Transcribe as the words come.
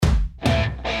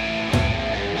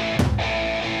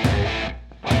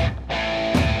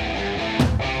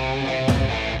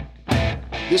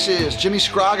This is Jimmy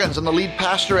Scroggins. I'm the lead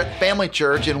pastor at Family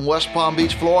Church in West Palm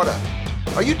Beach, Florida.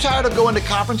 Are you tired of going to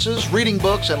conferences, reading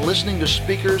books, and listening to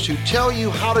speakers who tell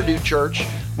you how to do church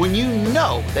when you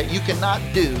know that you cannot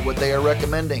do what they are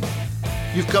recommending?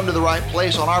 You've come to the right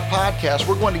place. On our podcast,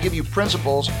 we're going to give you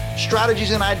principles, strategies,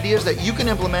 and ideas that you can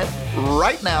implement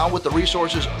right now with the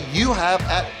resources you have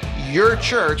at your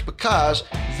church, because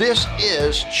this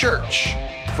is church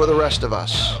for the rest of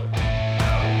us.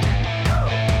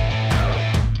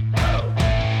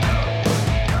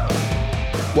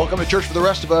 Welcome to Church for the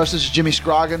Rest of Us. This is Jimmy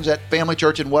Scroggins at Family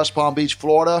Church in West Palm Beach,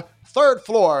 Florida. Third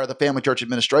floor of the Family Church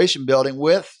Administration Building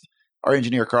with our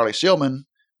engineer, Carly Seelman,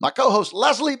 my co-host,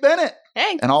 Leslie Bennett,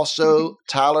 hey, and also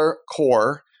Tyler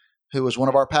Core, who is one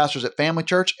of our pastors at Family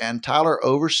Church, and Tyler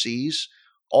oversees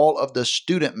all of the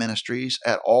student ministries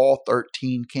at all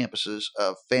 13 campuses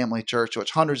of Family Church. So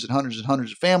it's hundreds and hundreds and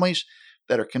hundreds of families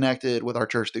that are connected with our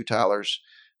church through Tyler's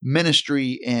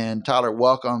ministry. And Tyler,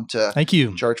 welcome to Thank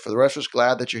you. Church for the Rest of Us.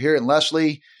 Glad that you're here. And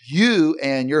Leslie, you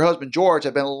and your husband George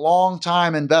have been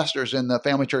long-time investors in the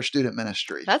Family Church student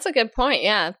ministry. That's a good point.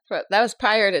 Yeah, that was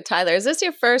prior to Tyler. Is this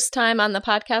your first time on the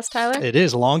podcast, Tyler? It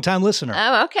is a long-time listener.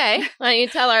 Oh, okay. Why don't you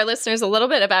tell our listeners a little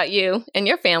bit about you and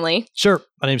your family? Sure.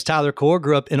 My name's Tyler Core.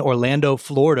 Grew up in Orlando,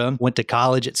 Florida. Went to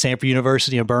college at Samford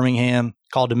University in Birmingham.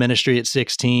 Called to ministry at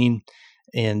 16.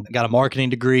 And got a marketing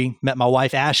degree. Met my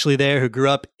wife, Ashley, there, who grew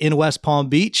up in West Palm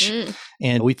Beach.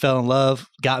 And we fell in love,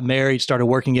 got married, started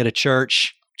working at a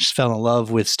church, just fell in love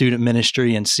with student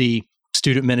ministry, and see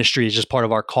student ministry as just part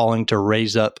of our calling to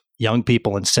raise up young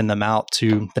people and send them out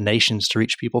to the nations to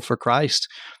reach people for Christ.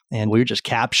 And we were just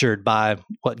captured by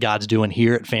what God's doing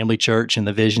here at Family Church and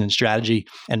the vision and strategy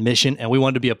and mission. And we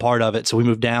wanted to be a part of it. So we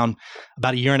moved down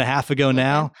about a year and a half ago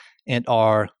now and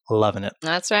are loving it.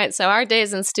 That's right. So our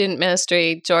days in student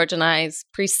ministry, George and I,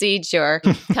 precede your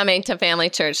coming to Family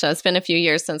Church. So it's been a few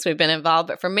years since we've been involved,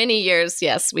 but for many years,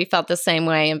 yes, we felt the same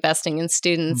way, investing in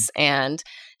students and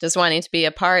just wanting to be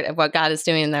a part of what God is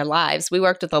doing in their lives. We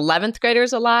worked with 11th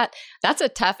graders a lot. That's a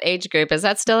tough age group. Is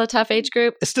that still a tough age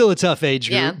group? It's still a tough age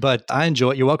group, but I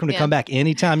enjoy it. You're welcome to come back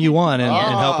anytime you want and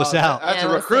help us out. That's a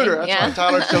recruiter. That's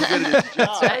why Tyler's so good at his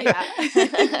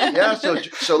job. That's right.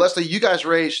 So Leslie, you guys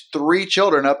raised 3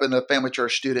 children up in the Family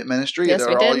Church student ministry. Yes,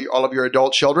 we did. All of your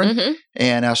adult children,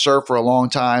 and served for a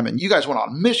long time. And you guys went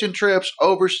on mission trips,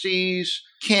 overseas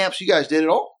camps. You guys did it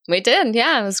all. We did.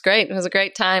 Yeah, it was great. It was a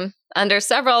great time under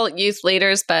several youth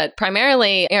leaders, but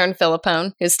primarily Aaron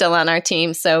Philippone, who's still on our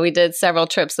team. So we did several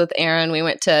trips with Aaron. We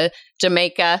went to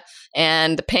Jamaica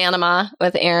and Panama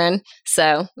with Aaron.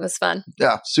 So it was fun.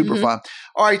 Yeah, super fun.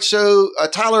 All right. So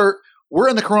Tyler, we're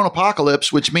in the Corona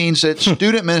apocalypse, which means that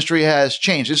student ministry has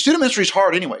changed. And student ministry is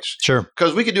hard anyways. Sure.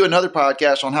 Because we could do another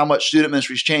podcast on how much student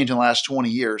ministry has changed in the last 20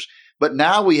 years. But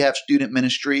now we have student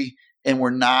ministry and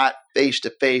we're not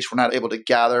face-to-face. We're not able to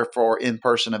gather for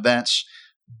in-person events.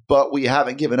 But we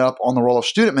haven't given up on the role of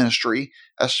student ministry,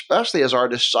 especially as our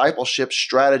discipleship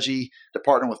strategy to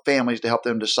partner with families to help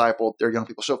them disciple their young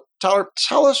people. So Tyler,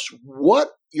 tell us what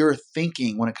you're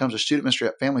thinking when it comes to student ministry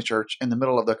at Family Church in the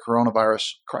middle of the coronavirus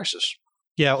crisis.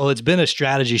 Yeah, well, it's been a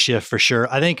strategy shift for sure.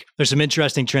 I think there's some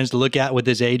interesting trends to look at with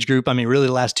this age group. I mean, really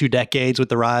the last 2 decades with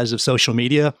the rise of social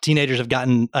media, teenagers have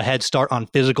gotten a head start on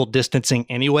physical distancing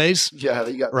anyways. Yeah,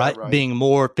 you got right? That right. Being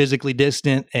more physically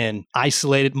distant and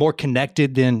isolated, more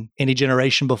connected than any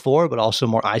generation before, but also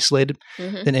more isolated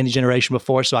than any generation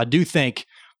before. So I do think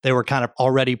they were kind of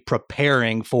already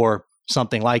preparing for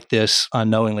something like this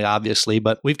unknowingly, obviously,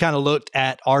 but we've kind of looked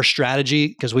at our strategy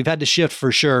because we've had to shift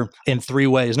for sure in 3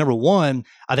 ways. Number one,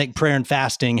 I think prayer and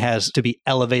fasting has to be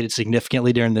elevated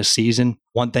significantly during this season.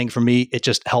 One thing for me, it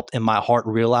just helped in my heart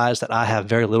realize that I have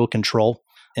very little control.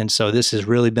 And so this has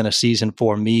really been a season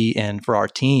for me and for our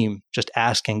team, just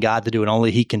asking God to do what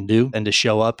only He can do and to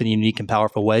show up in a unique and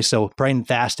powerful way. So praying and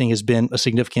fasting has been a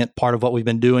significant part of what we've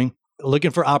been doing.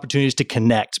 Looking for opportunities to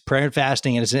connect, prayer and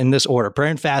fasting, and it's in this order: prayer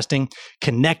and fasting,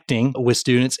 connecting with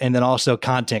students, and then also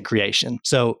content creation.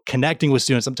 So connecting with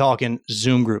students, I'm talking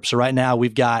Zoom groups. So right now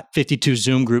we've got 52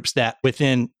 Zoom groups that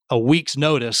within a week's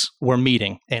notice, we're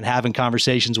meeting and having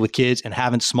conversations with kids and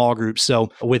having small groups. So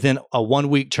within a 1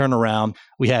 week turnaround,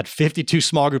 we had 52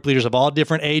 small group leaders of all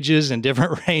different ages and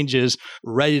different ranges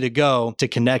ready to go to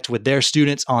connect with their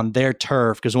students on their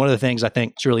turf. Because one of the things I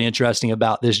think is really interesting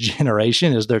about this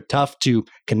generation is they're tough to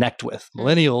connect with.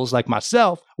 Millennials like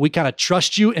myself, we kind of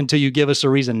trust you until you give us a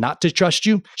reason not to trust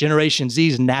you. Generation Z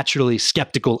is naturally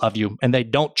skeptical of you, and they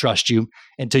don't trust you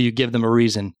until you give them a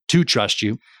reason to trust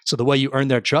you. So the way you earn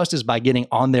their trust is by getting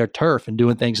on their turf and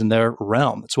doing things in their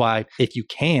realm. That's why if you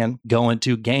can, go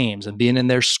into games and being in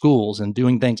their schools and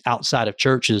doing things outside of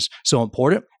church is so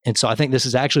important. And so I think this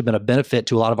has actually been a benefit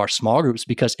to a lot of our small groups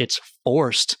because it's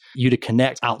forced you to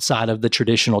connect outside of the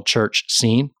traditional church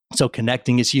scene. So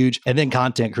connecting is huge. And then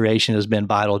content creation has been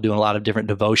vital, doing a lot of different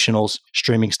devotionals,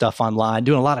 streaming stuff online,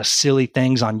 doing a lot of silly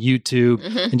things on YouTube,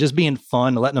 and just being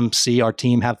fun, letting them see our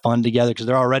team have fun together because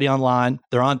they're already online.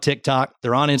 They're on TikTok,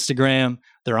 they're on Instagram,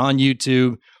 they're on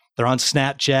YouTube, they're on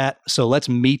Snapchat. So let's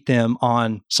meet them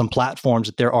on some platforms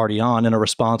that they're already on in a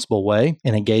responsible way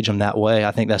and engage them that way.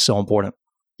 I think that's so important.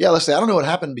 Yeah, listen, I don't know what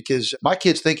happened because my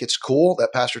kids think it's cool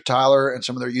that Pastor Tyler and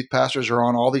some of their youth pastors are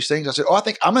on all these things. I said, I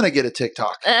think I'm going to get a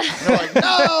TikTok. And they're like,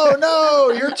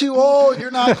 no, you're too old. You're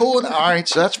not cool. All right,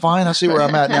 so that's fine. I see where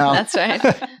I'm at now. That's right.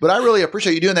 But I really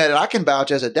appreciate you doing that. And I can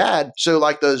vouch as a dad. So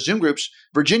like the Zoom groups,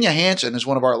 Virginia Hansen is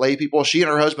one of our lay people. She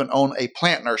and her husband own a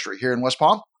plant nursery here in West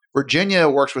Palm. Virginia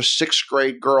works with 6th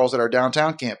grade girls at our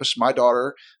downtown campus. My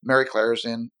daughter, Mary Claire, is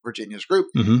in Virginia's group.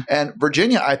 And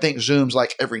Virginia, I think, Zooms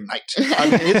like every night.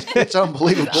 I mean, it's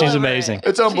unbelievable. She's amazing.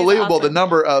 It's unbelievable awesome. The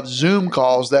number of Zoom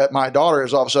calls that my daughter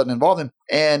is all of a sudden involved in.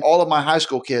 And all of my high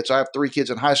school kids, I have 3 kids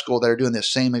in high school that are doing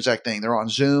this same exact thing. They're on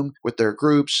Zoom with their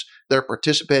groups. They're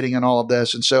participating in all of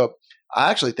this. And so I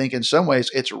actually think in some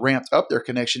ways it's ramped up their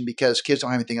connection because kids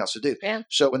don't have anything else to do. Yeah.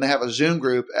 So when they have a Zoom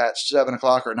group at 7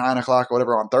 o'clock or 9 o'clock or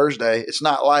whatever on Thursday, it's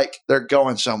not like they're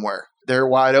going somewhere. They're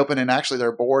wide open and actually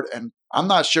they're bored. And I'm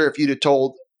not sure if you'd have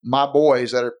told my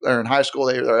boys that are in high school,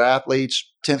 they're athletes,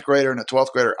 10th grader and a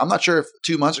 12th grader. I'm not sure if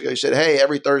 2 months ago you said, hey,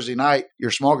 every Thursday night,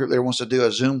 your small group there wants to do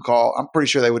a Zoom call. I'm pretty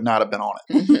sure they would not have been on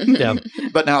it. Yeah,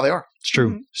 But now they are. it's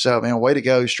true. So, man, way to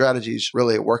go. Strategy's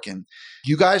really working.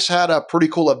 You guys had a pretty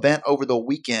cool event over the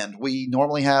weekend. We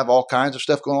normally have all kinds of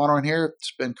stuff going on around here.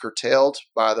 It's been curtailed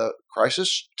by the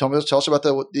crisis. Tell us about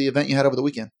the event you had over the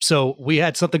weekend. So we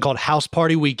had something called House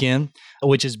Party Weekend,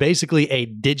 which is basically a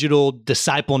digital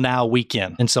Disciple Now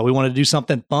weekend. And so we wanted to do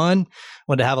something fun,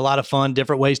 wanted to have a lot of fun,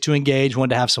 different ways to engage,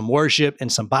 wanted to have some worship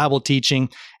and some Bible teaching,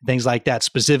 things like that,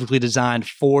 specifically designed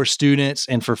for students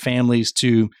and for families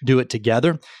to do it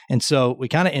together. And so we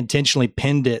kind of intentionally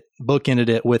bookended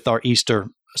it with our Easter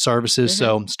services.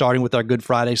 So starting with our Good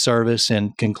Friday service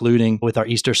and concluding with our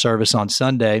Easter service on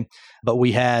Sunday. But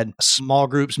we had small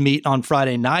groups meet on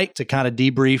Friday night to kind of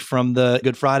debrief from the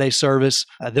Good Friday service.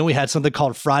 Then we had something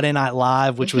called Friday Night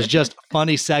Live, which was just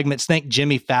funny segments. Think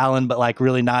Jimmy Fallon, but like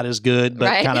really not as good,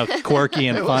 but kind of quirky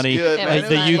and funny. Good, like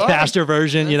the youth pastor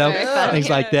version, things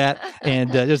like that.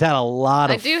 And just had a lot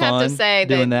of fun have to say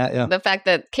doing that. Yeah. The fact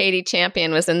that Katie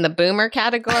Champion was in the boomer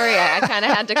category, I kind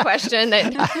of had to question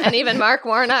that. And even Mark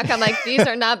Warnock, I'm like, these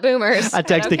are not boomers. I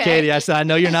texted Katie. I said, I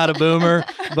know you're not a boomer,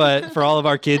 but for all of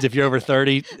our kids, if you're over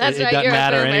 30, it doesn't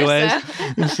matter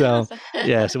anyways. So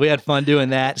we had fun doing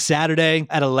that. Saturday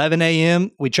at 11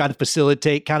 a.m., we tried to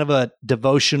facilitate kind of a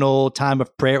devotional time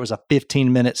of prayer. It was a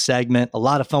 15-minute segment. A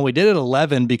lot of fun. We did it at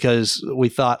 11 because we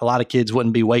thought a lot of kids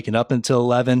wouldn't be waking up until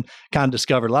 11. Kind of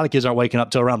discovered a lot of kids aren't waking up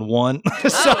till around 1.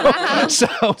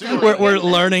 so we're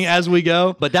learning as we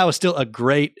go. But that was still a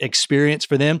great experience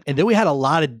for them. And then we had a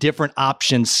lot of different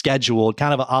options scheduled,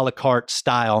 kind of an a la carte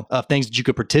style of things that you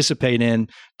could participate in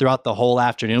throughout the whole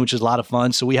afternoon, which is a lot of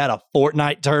fun. So we had a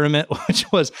Fortnite tournament,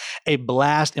 which was a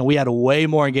blast. And we had way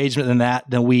more engagement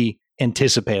than we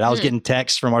anticipated. I was getting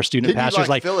texts from our student pastors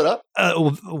like fill it up?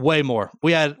 Way more.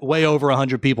 We had way over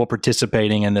 100 people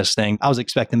participating in this thing. I was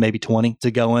expecting maybe 20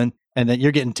 to go in. And then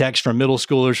you're getting texts from middle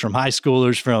schoolers, from high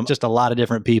schoolers, from just a lot of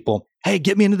different people. Hey,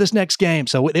 get me into this next game.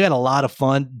 So they had a lot of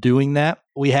fun doing that.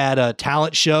 We had a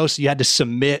talent show. So you had to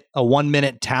submit a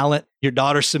 1-minute talent. Your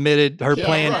daughter submitted her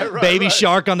playing Baby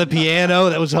Shark on the piano.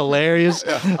 That was hilarious.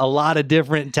 A lot of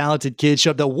different talented kids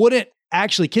showed up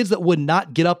kids that would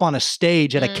not get up on a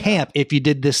stage at a camp if you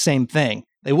did this same thing.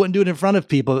 They wouldn't do it in front of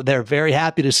people. They're very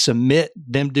happy to submit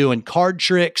them doing card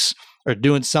tricks or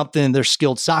doing something. They're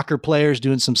skilled soccer players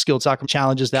doing some skilled soccer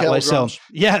challenges that way. Drums. So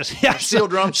yes. Steel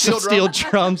drum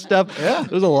stuff. Yeah. It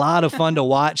was a lot of fun to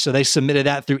watch. So they submitted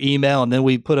that through email, and then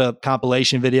we put a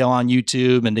compilation video on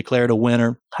YouTube and declared a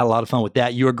winner. Had a lot of fun with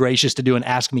that. You were gracious to do an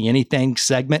Ask Me Anything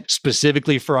segment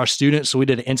specifically for our students. So we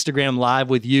did an Instagram live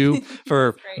with you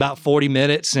for about 40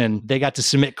 minutes, and they got to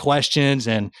submit questions,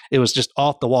 and it was just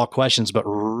off the wall questions, but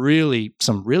really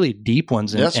some really deep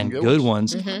ones and good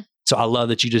ones. So I love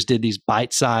that you just did these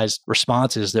bite-sized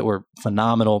responses that were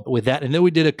phenomenal with that. And then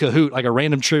we did a Kahoot, like a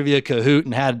random trivia Kahoot,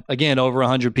 and had, again, over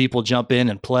 100 people jump in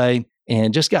and play.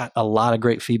 and just got a lot of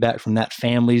great feedback from that.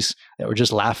 Families that were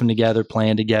just laughing together,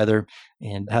 playing together,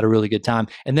 and had a really good time.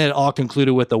 And then it all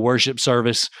concluded with a worship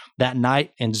service that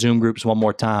night and Zoom groups one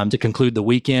more time to conclude the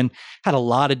weekend. Had a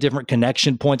lot of different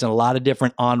connection points and a lot of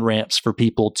different on-ramps for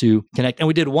people to connect. And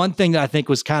we did one thing that I think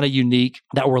was kind of unique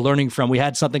that we're learning from. We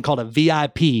had something called a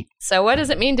VIP. So what does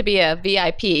it mean to be a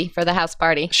VIP for the house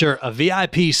party? Sure. A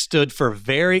VIP stood for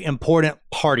very important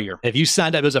partier. If you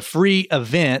signed up, it was a free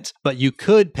event, but you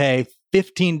could pay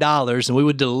 $15 and we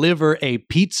would deliver a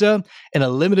pizza and a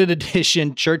limited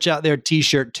edition Church Out There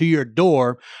t-shirt to your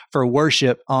door for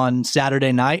worship on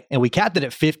Saturday night. And we capped it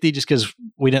at 50 just because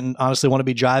we didn't honestly want to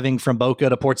be driving from Boca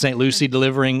to Port St. Lucie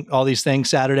delivering all these things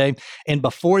Saturday. And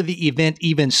before the event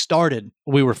even started,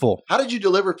 we were full. How did you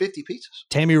deliver 50 pizzas?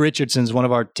 Tammy Richardson's one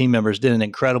of our team members did an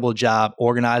incredible job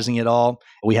organizing it all.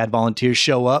 We had volunteers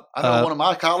show up. I know one of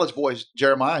my college boys,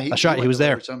 Jeremiah. That's right. He was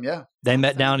there. Yeah. They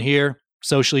met down here.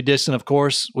 Socially distant, of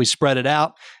course. We spread it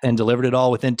out and delivered it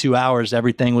all within 2 hours.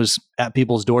 Everything was at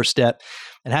people's doorstep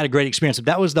and had a great experience. But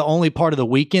that was the only part of the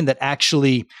weekend that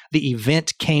actually the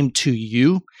event came to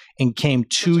you and came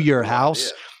to your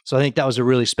house. Yeah. So I think that was a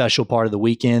really special part of the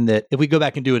weekend that if we go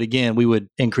back and do it again, we would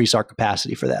increase our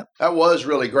capacity for that. That was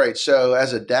really great. So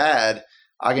as a dad,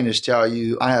 I can just tell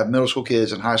you, I have middle school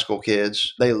kids and high school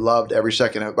kids. They loved every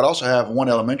second of it, but I also have one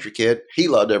elementary kid. He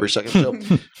loved every second.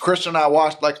 So Kristen and I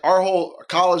watched, like our whole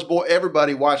college boy,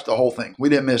 everybody watched the whole thing. We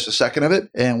didn't miss a second of it,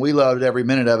 and we loved every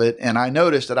minute of it. And I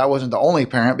noticed that I wasn't the only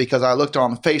parent because I looked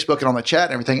on Facebook and on the chat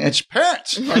and everything. It's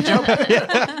parents. They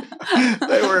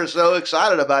were so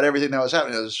excited about everything that was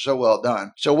happening. It was so well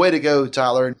done. So way to go,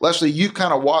 Tyler. Leslie, you've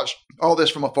kind of watched all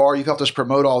this from afar. You've helped us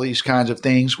promote all these kinds of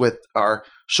things with our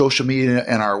social media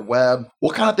and our web.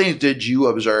 What kind of things did you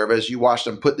observe as you watched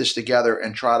them put this together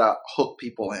and try to hook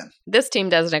people in? This team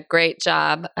does a great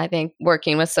job, I think,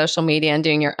 working with social media and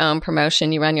doing your own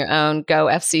promotion. You run your own Go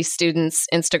FC Students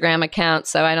Instagram account,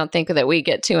 so I don't think that we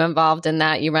get too involved in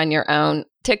that. You run your own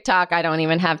TikTok. I don't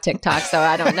even have TikTok, so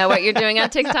I don't know what you're doing on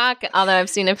TikTok, although I've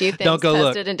seen a few things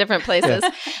posted in different places.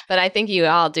 But I think you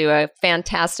all do a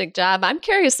fantastic job. I'm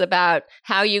curious about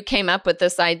how you came up with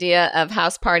this idea of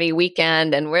House Party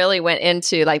Weekend and really went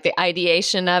into like the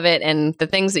ideation of it and the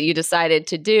things that you decided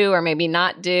to do or maybe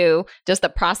not do, just the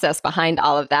process behind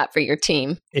all of that for your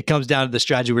team. It comes down to the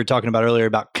strategy we were talking about earlier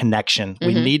about connection.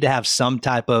 We need to have some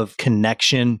type of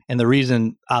connection. And the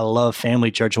reason I love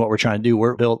Family Church and what we're trying to do,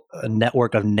 we're built a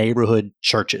network of neighborhood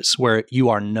churches where you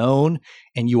are known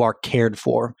and you are cared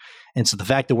for. And so the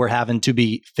fact that we're having to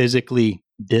be physically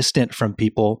distant from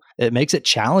people, it makes it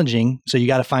challenging. So you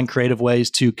got to find creative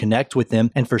ways to connect with them.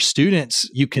 And for students,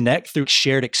 you connect through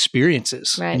shared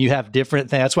experiences. Right. And you have different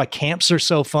things. That's why camps are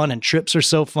so fun and trips are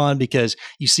so fun because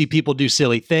you see people do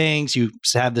silly things. You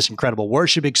have this incredible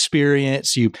worship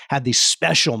experience. You have these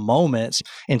special moments.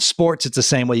 In sports, it's the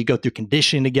same way. You go through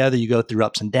conditioning together. You go through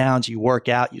ups and downs. You work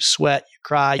out, you sweat, you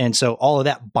cry. And so all of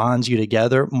that bonds you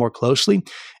together more closely.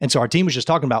 And so our team was just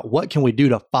talking about what can we do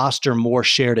to foster more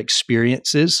shared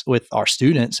experiences with our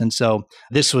students. And so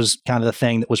this was kind of the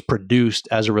thing that was produced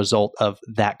as a result of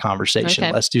that conversation.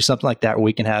 Okay. Let's do something like that where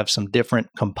we can have some different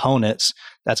components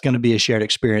that's going to be a shared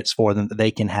experience for them that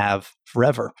they can have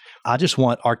forever. I just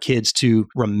want our kids to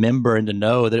remember and to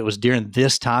know that it was during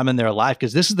this time in their life,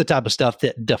 because this is the type of stuff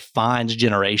that defines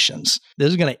generations. This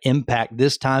is going to impact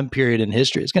this time period in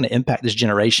history. It's going to impact this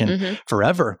generation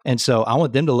forever. And so I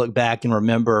want them to look back and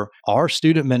remember our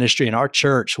student ministry and our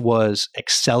church was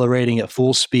accelerating at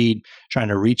full speed, trying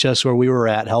to reach us where we were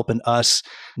at, helping us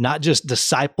not just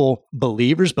disciple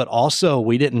believers, but also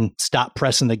we didn't stop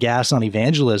pressing the gas on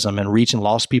evangelism and reaching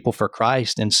lost people for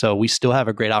Christ. And so we still have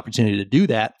a great opportunity to do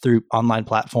that through online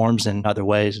platforms and other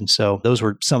ways. And so those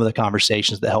were some of the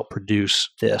conversations that helped produce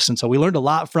this. And so we learned a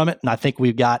lot from it. And I think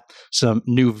we've got some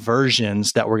new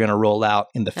versions that we're going to roll out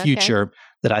in the future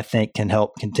that I think can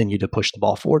help continue to push the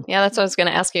ball forward. Yeah, that's what I was going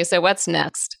to ask you. So what's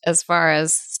next as far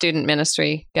as student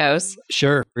ministry goes?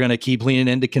 Sure. We're going to keep leaning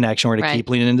into connection. We're going to keep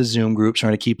leaning into Zoom groups. We're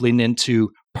going to keep leaning into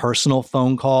personal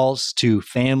phone calls to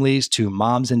families, to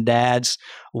moms and dads.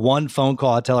 One phone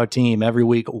call, I tell our team every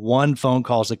week, one phone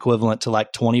call is equivalent to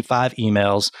like 25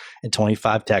 emails and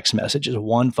 25 text messages.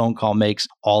 One phone call makes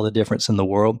all the difference in the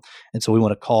world. And so we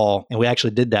want to call, and we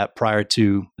actually did that prior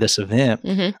to this event.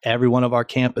 Every one of our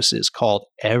campuses called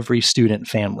every student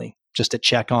family just to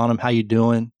check on them. How you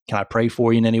doing? Can I pray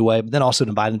for you in any way? But then also to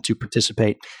invite them to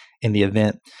participate in the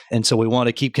event. And so we want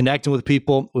to keep connecting with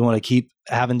people. We want to keep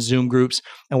having Zoom groups.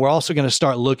 And we're also going to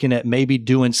start looking at maybe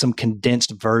doing some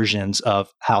condensed versions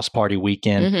of House Party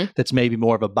Weekend that's maybe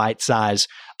more of a bite size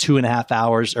 2.5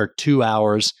 hours or 2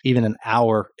 hours, even an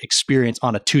hour experience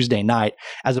on a Tuesday night,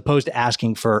 as opposed to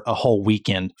asking for a whole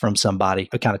weekend from somebody.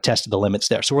 I kind of tested the limits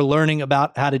there. So we're learning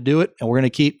about how to do it, and we're going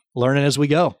to keep learning as we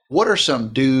go. What are some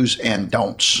do's and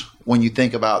don'ts when you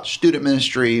think about student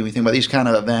ministry, when you think about these kind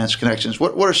of events, connections?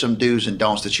 What are some do's and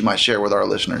don'ts that you might share with our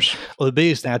listeners? Well, the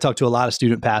biggest thing, I talked to a lot of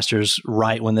student pastors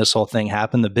right when this whole thing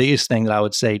happened. The biggest thing that I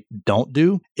would say don't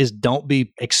do is don't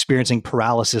be experiencing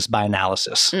paralysis by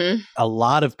analysis. A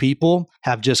lot of people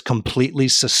have just completely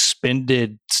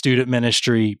suspended student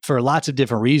ministry for lots of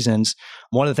different reasons.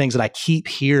 One of the things that I keep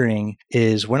hearing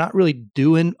is we're not really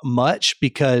doing much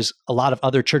because a lot of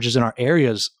other churches in our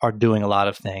areas are doing a lot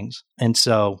of things. And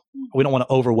so we don't want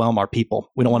to overwhelm our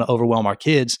people. We don't want to overwhelm our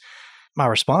kids. My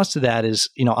response to that is,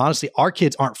 honestly, our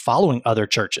kids aren't following other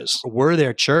churches. We're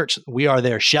their church. We are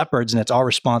their shepherds, and it's our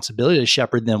responsibility to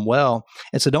shepherd them well.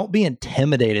 And so don't be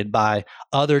intimidated by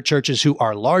other churches who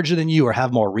are larger than you or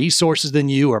have more resources than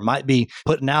you or might be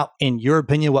putting out, in your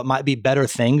opinion, what might be better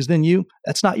things than you.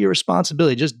 That's not your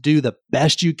responsibility. Just do the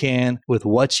best you can with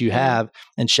what you have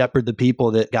and shepherd the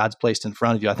people that God's placed in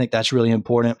front of you. I think that's really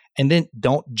important. And then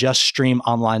don't just stream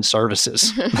online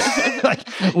services.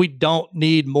 We don't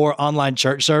need more online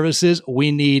church services.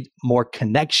 We need more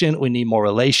connection. We need more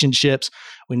relationships.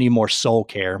 We need more soul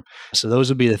care. So those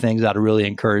would be the things I'd really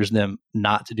encourage them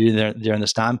not to do during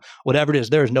this time. Whatever it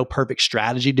is, there is no perfect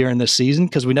strategy during this season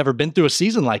because we've never been through a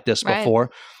season like this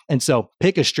before. And so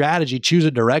pick a strategy, choose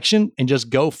a direction, and just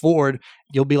go forward.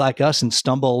 You'll be like us and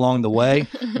stumble along the way,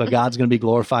 but God's going to be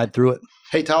glorified through it.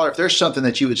 Hey, Tyler, if there's something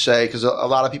that you would say, because a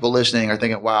lot of people listening are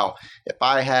thinking, wow, if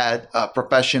I had a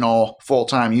professional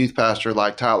full-time youth pastor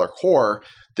like Tyler Hoare,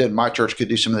 then my church could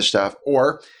do some of this stuff.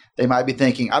 Or they might be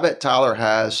thinking, I bet Tyler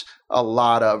has a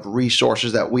lot of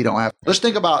resources that we don't have. Let's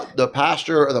think about the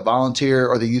pastor or the volunteer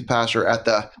or the youth pastor at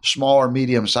the small or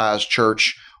medium-sized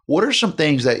church. What are some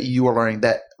things that you are learning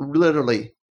that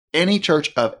literally any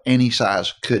church of any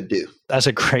size could do? That's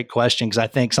a great question because I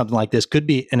think something like this could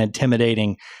be an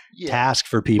intimidating task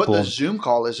for people. But the Zoom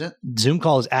call isn't. Zoom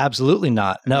call is absolutely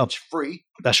not. No. It's free.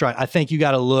 That's right. I think you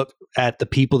got to look at the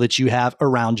people that you have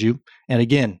around you. And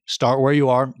again, start where you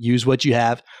are, use what you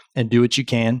have, and do what you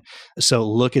can. So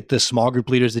look at the small group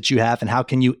leaders that you have and how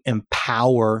can you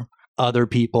empower other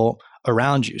people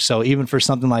around you. So even for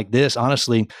something like this,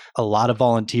 honestly, a lot of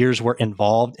volunteers were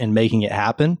involved in making it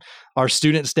happen. Our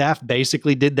student staff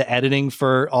basically did the editing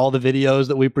for all the videos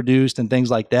that we produced and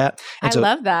things like that. And I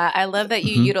love that. I love that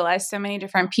you utilize so many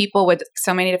different people with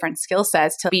so many different skill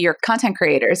sets to be your content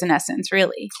creators in essence,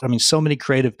 really. I mean, so many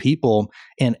creative people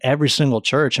in every single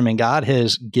church. I mean, God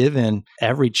has given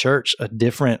every church a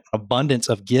different abundance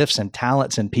of gifts and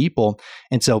talents and people.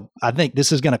 And so I think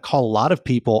this is going to call a lot of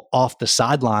people off the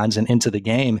sidelines and into the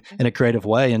game in a creative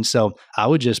way. And so I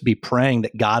would just be praying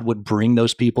that God would bring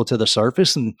those people to the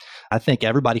surface. And I think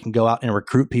everybody can go out and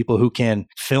recruit people who can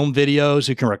film videos,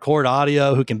 who can record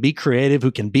audio, who can be creative,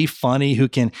 who can be funny, who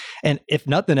can, and if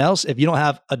nothing else, if you don't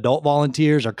have adult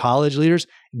volunteers or college leaders,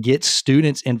 get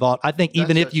students involved. I think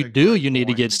even if you do, you need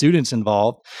to get students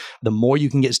involved. The more you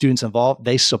can get students involved,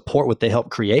 they support what they help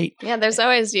create. Yeah, there's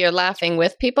always you're laughing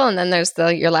with people, and then there's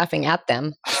you're laughing at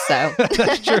them. So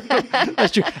That's true.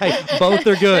 That's true. Hey, both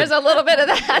are good. There's a little bit of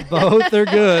that. Both are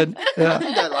good. Yeah. I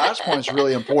think that last point is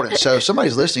really important. So if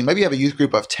somebody's listening, maybe you have a youth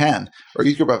group of 10 or a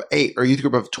youth group of 8 or a youth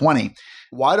group of 20.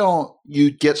 Why don't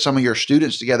you get some of your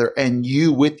students together and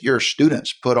you with your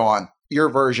students put on your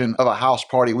version of a house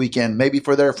party weekend, maybe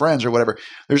for their friends or whatever.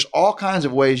 There's all kinds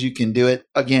of ways you can do it.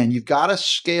 Again, you've got to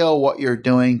scale what you're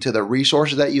doing to the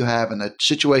resources that you have and the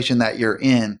situation that you're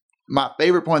in. My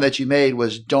favorite point that you made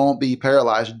was don't be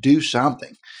paralyzed. Do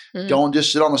something. Don't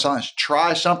just sit on the sidelines.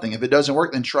 Try something. If it doesn't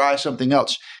work, then try something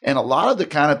else. And a lot of the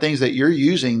kind of things that you're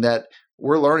using that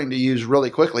we're learning to use really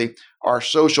quickly are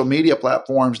social media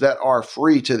platforms that are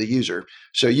free to the user.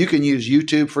 So you can use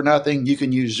YouTube for nothing. You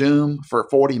can use Zoom for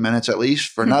 40 minutes at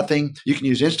least for nothing. You can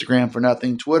use Instagram for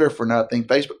nothing, Twitter for nothing,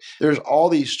 Facebook. There's all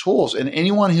these tools. And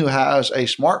anyone who has a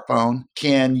smartphone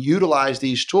can utilize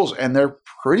these tools. And they're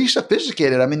pretty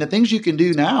sophisticated. I mean, the things you can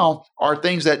do now are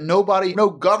things that no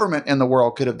government in the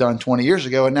world could have done 20 years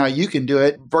ago. And now you can do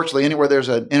it virtually anywhere there's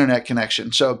an internet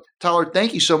connection. So Tyler,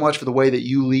 thank you so much for the way that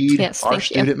you lead our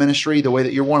student ministry, the way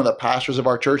that you're one of the pastors of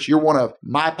our church. You're one of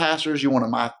my pastors. You're one of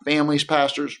my family's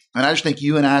pastors. And I just think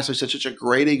you and Ashley set such a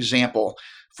great example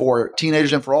for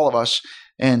teenagers and for all of us.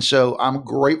 And so I'm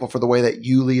grateful for the way that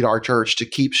you lead our church to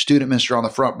keep student ministry on the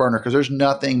front burner, because there's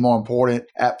nothing more important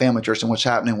at Family Church than what's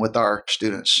happening with our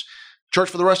students. Church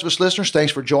for the Rest of Us listeners,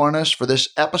 thanks for joining us for this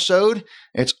episode.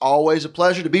 It's always a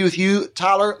pleasure to be with you,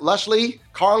 Tyler, Leslie,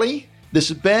 Carly. This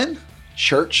has been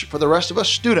Church for the Rest of Us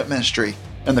Student Ministry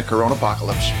in the Corona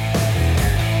Apocalypse.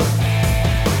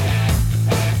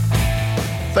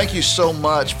 Thank you so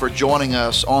much for joining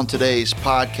us on today's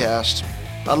podcast.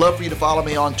 I'd love for you to follow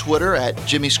me on Twitter at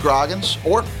Jimmy Scroggins,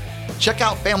 or check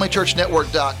out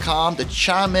FamilyChurchNetwork.com to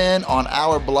chime in on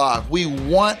our blog. We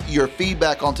want your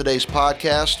feedback on today's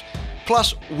podcast.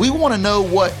 Plus, we want to know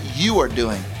what you are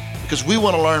doing because we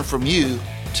want to learn from you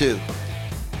too.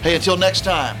 Hey, until next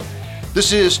time,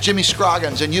 this is Jimmy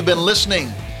Scroggins, and you've been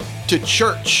listening to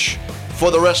Church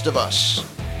for the Rest of Us.